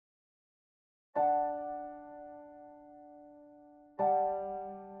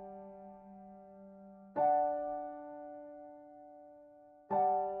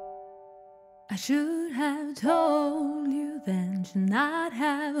should have told you then, should not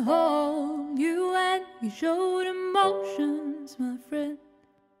have hold you when you showed emotions, my friend.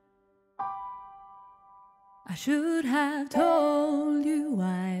 I should have told you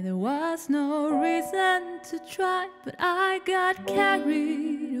why there was no reason to try, but I got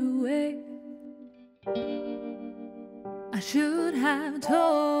carried away. I should have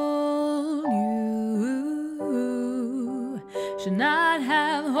told you, should not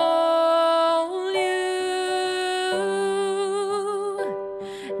have hold you.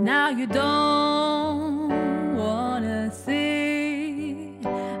 Now you don't wanna see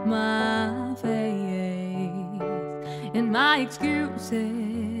my face, and my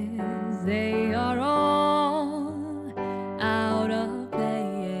excuses, they are all out of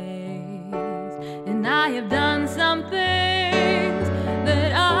place. And I have done some things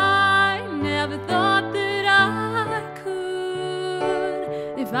that I never thought that I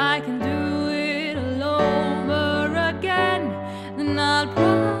could. If I can do it all over again, then I'll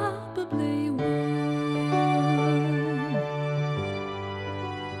probably win.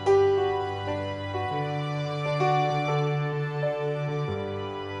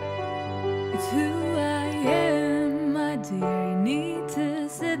 It's who I am, my dear. You need to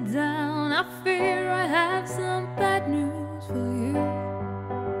sit down. I fear I have some bad news for you.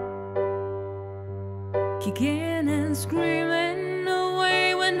 Kicking and screaming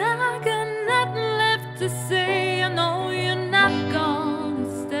away when I got nothing left to say. I know you're not gonna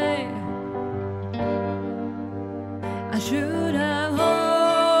stay. I should have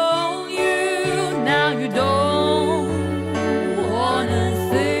hold you. Now you don't wanna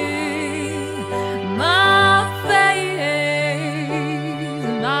see my face,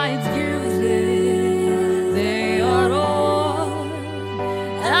 my excuses, they are all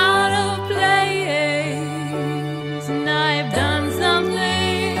out of place. And I've done some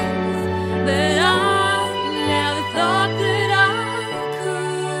things that I never thought that I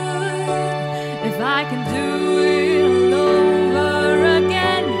could. If I can do it all over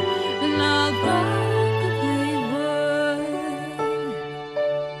again, then I'll probably would.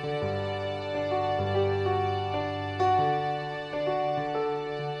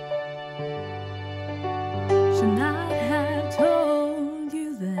 Should not have told you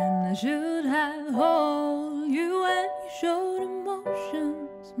then. I should have hold you when you showed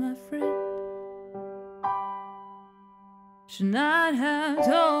emotions, my friend. Should not have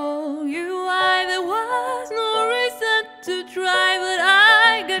told you why there was no reason to try, but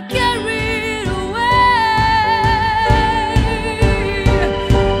I got carried away.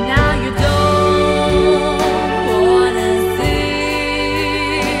 Now you don't wanna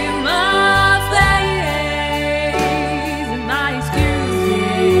see my face, and my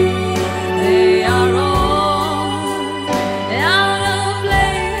excuses, they are all out of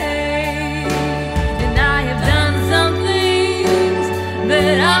place. And I have done some things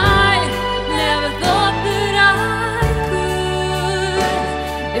that I